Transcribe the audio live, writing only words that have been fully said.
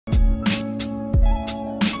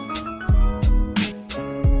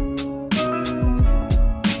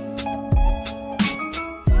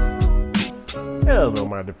Hello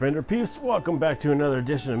my Defender peeps, welcome back to another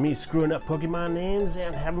edition of me screwing up Pokemon names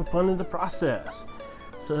and having fun in the process.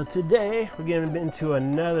 So today we're getting into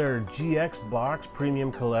another GX box premium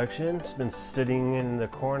collection. It's been sitting in the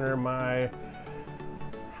corner of my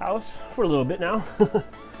house for a little bit now.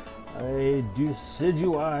 A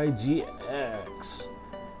Decidueye GX.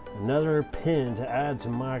 Another pin to add to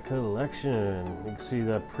my collection. You can see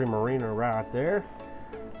the Primarina right there.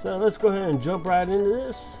 So let's go ahead and jump right into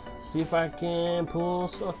this. See if I can pull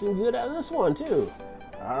something good out of this one too.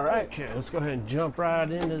 All right, okay, let's go ahead and jump right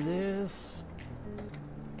into this.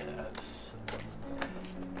 Yes.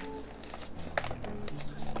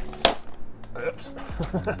 Oops.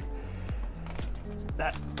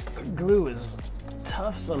 That glue is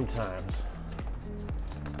tough sometimes.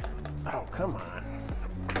 Oh, come on.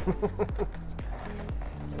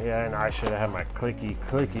 Yeah, and I should have had my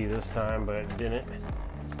clicky this time, but it didn't.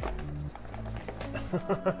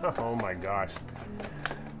 Oh my gosh.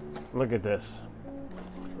 Look at this.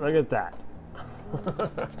 Look at that.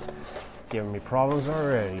 Giving me problems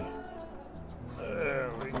already. There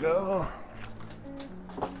we go.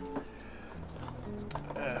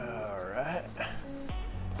 Alright.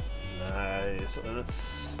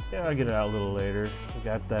 Nice. I'll get it out a little later. We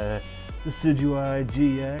got the Decidueye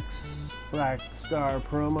GX Black Star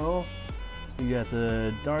promo. You got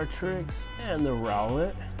the Dartrix and the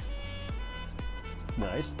Rowlet.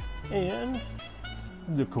 Nice. And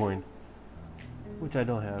the coin, which I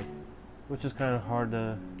don't have, which is kind of hard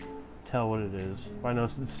to tell what it is. I know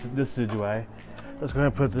it's Decidueye. Let's go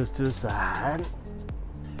ahead and put this to the side.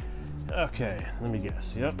 Okay, let me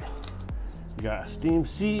guess. Yep. We got a Steam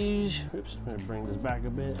Siege. Oops, I'm gonna bring this back a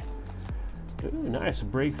bit. Ooh, nice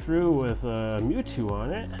breakthrough with Mewtwo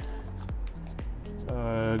on it.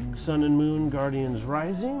 Sun and Moon Guardians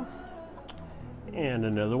Rising. And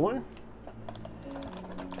another one.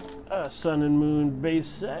 Sun and Moon base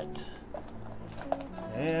set.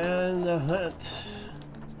 And the hunt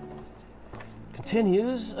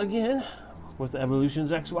continues again with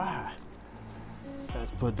Evolutions XY.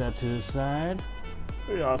 Let's put that to the side.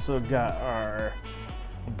 We also got our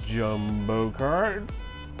Jumbo card.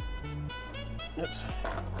 Oops.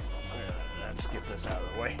 Let's get this out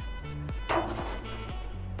of the way.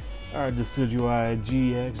 Our Decidueye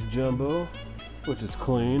GX Jumbo, which is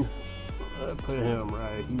clean. Put him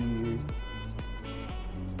right here.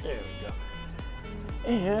 There we go.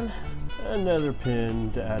 And another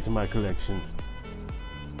pin to add to my collection.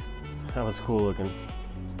 That was cool looking.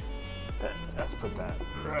 Let's put that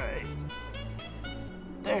right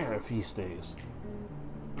there if he stays.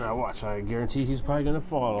 Now watch, I guarantee he's probably gonna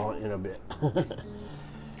fall in a bit.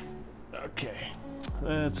 Okay,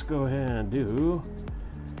 let's go ahead and do,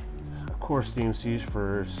 of course, Steam Siege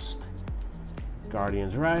first.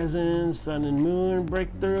 Guardians Rising, Sun and Moon,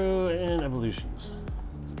 Breakthrough, and Evolutions.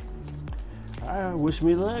 Alright, wish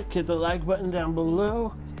me luck. Hit the like button down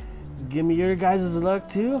below. Give me your guys' luck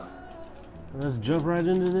too. Let's jump right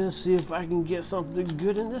into this, see if I can get something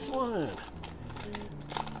good in this one.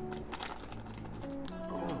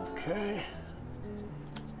 Okay.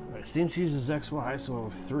 Alright, Steam Siege is XY, so I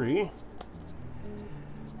have 3.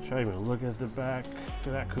 Should I even look at the back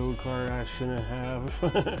of that code card? I shouldn't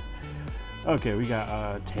have. Okay, we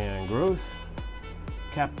got Tan Growth,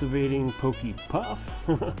 Captivating Pokepuff,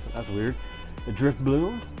 that's weird, the Drift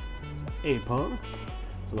Bloom, Apom,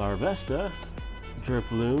 Larvesta,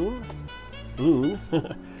 Drift Loon,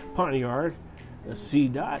 Ponyard, a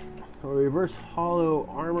C-Dot, a Reverse Hollow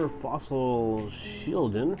Armor Fossil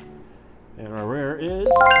Shieldin, and our rare is,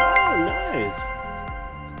 oh nice,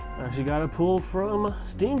 I actually got a pull from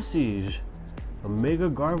Steam Siege, Omega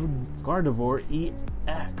Gardevoir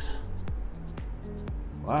EX.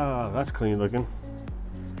 Wow, that's clean looking.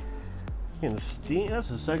 In Steam, that's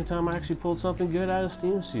the second time I actually pulled something good out of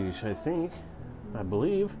Steam Siege, I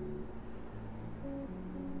believe.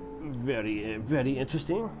 Very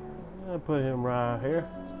interesting. I'll put him right here.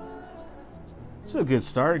 It's a good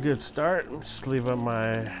start, Just leave up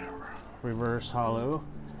my reverse hollow.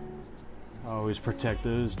 Always protect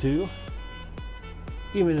those two,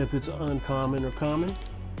 even if it's uncommon or common.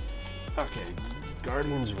 Okay,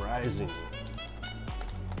 Guardians Rising.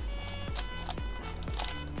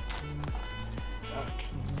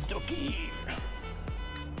 Okie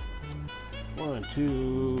 1,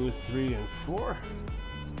 2, 3, and 4.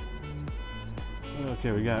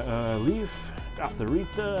 Okay, we got Leaf,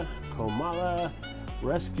 Gothorita, Komala,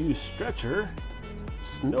 Rescue Stretcher,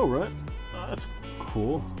 Snorunt. Oh, that's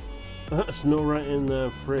cool. Snorunt in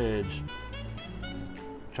the fridge,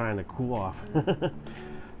 trying to cool off.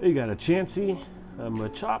 You got a Chansey, a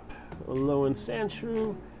Machop, a Lowen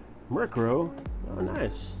Sandshrew, Murkrow. Oh,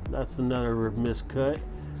 nice. That's another miscut.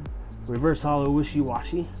 Reverse Hollow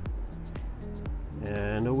Wishy-Washy.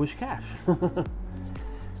 And a Wish Cash. But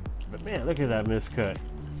man, look at that miscut.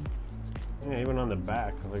 Yeah, even on the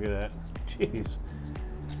back, look at that. Jeez.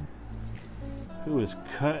 Who was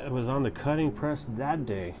on the cutting press that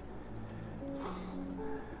day?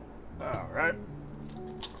 Alright.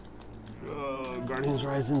 Guardians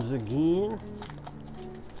Risings again.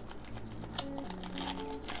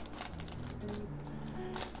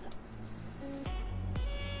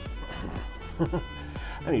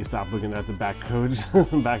 I need to stop looking at the back codes,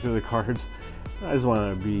 back of the cards. I just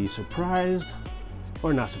want to be surprised,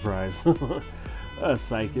 or not surprised. A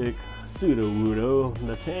Psychic, Sudowoodo,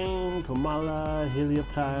 Natang, Komala,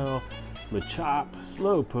 Helioptile, Machop,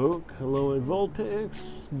 Slowpoke, Hello and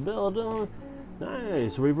Vulpix, Beldum.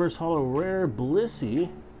 Nice. Reverse Hollow Rare Blissey.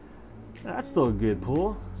 That's still a good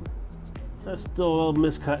pull. That's still a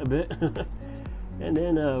miscut a bit. And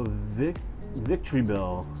then a Victory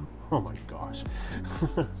Bell. Oh my gosh.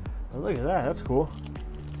 Look at that. That's cool.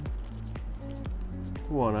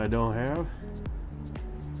 One I don't have.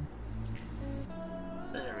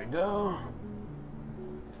 There we go.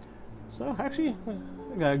 So actually,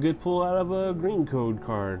 I got a good pull out of a green code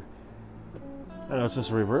card. I know it's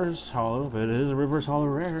just a reverse hollow, but it is a reverse hollow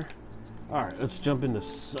rare. Alright, let's jump into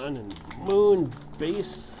Sun and Moon base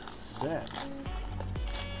set.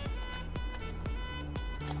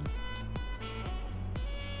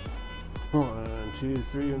 One, two,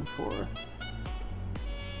 three, and four.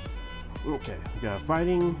 Okay, we got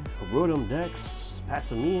Fighting, Rotom Dex,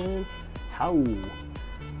 Passimian, Howl,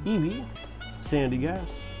 Eevee,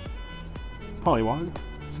 Sandygast, Poliwag,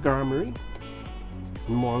 Skarmory,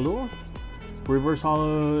 Morlul, Reverse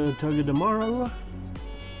Hollow Togedemaru,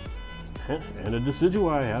 and a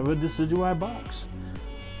Decidueye. I have a Decidueye box.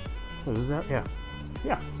 What is that? Yeah.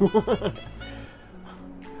 Yeah.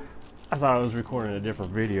 I thought I was recording a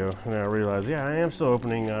different video, and I realized, yeah, I am still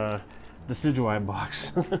opening the Decidueye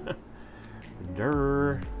box.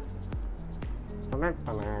 Durr.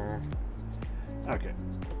 Okay.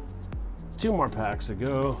 2 more packs to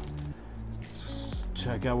go.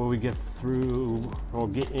 Check out what we get through, or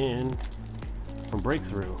get in from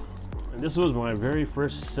Breakthrough. And this was my very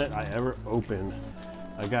first set I ever opened.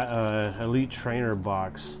 I got a Elite Trainer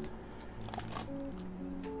box.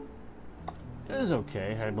 It was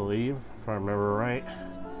okay, I believe, if I remember right.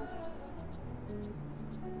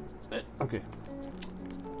 Okay.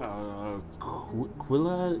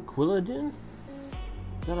 Quilladin? Is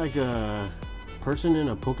that like a person in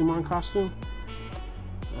a Pokemon costume?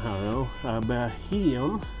 I don't know.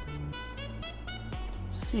 Bahidium,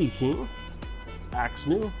 Seaking,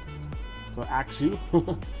 Axnu, or Axu,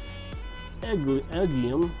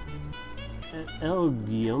 Elgium,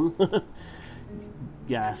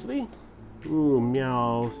 Ghastly. Ooh,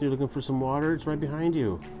 Meowth. You're looking for some water? It's right behind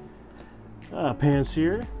you.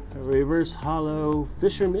 Pansear, a Reverse Hollow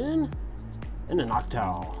Fisherman, and a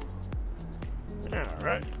Noctowl.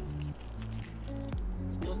 Alright.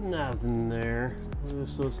 There's nothing there. We're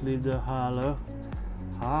supposed to leave the hollow.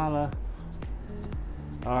 Holla.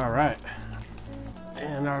 Alright.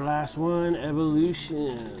 And our last one,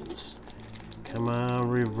 Evolutions. Come on,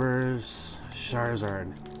 Reverse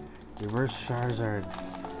Charizard. Reverse Charizard.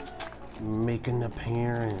 Make an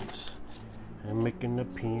appearance. And make an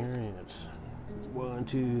appearance. 1,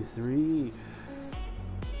 2, 3.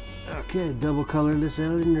 Okay, double colorless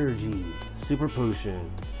energy. Super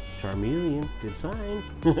Potion. Charmeleon, good sign.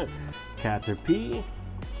 Caterpie.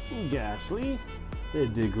 Ghastly.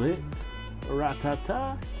 Diglett.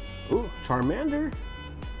 Rattata. Ooh, Charmander.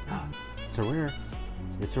 It's a rare.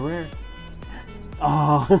 It's a rare.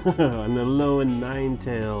 Oh, and the Alolan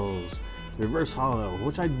Ninetales. Reverse Hollow,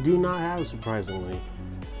 which I do not have, surprisingly.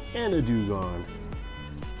 And a Dewgong.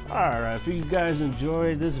 Alright, if you guys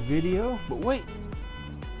enjoyed this video, but wait.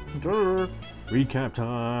 Recap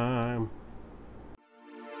time.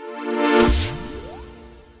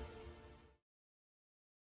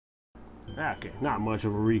 Okay, not much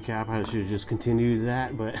of a recap. I should just continue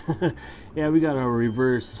that, but yeah, we got our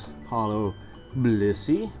Reverse Hollow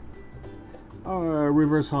Blissey, our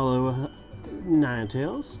Reverse Hollow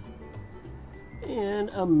Ninetales, and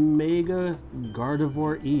a Mega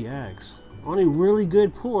Gardevoir EX. Only really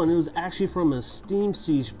good pull, and it was actually from a Steam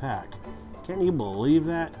Siege pack. Can't you believe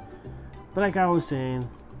that? But like I was saying,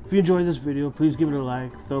 if you enjoyed this video, please give it a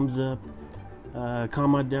like, thumbs up,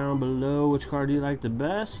 comment down below which card you like the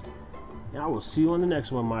best. And I will see you on the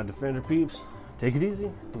next one, my Defender peeps. Take it easy.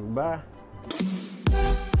 Bye.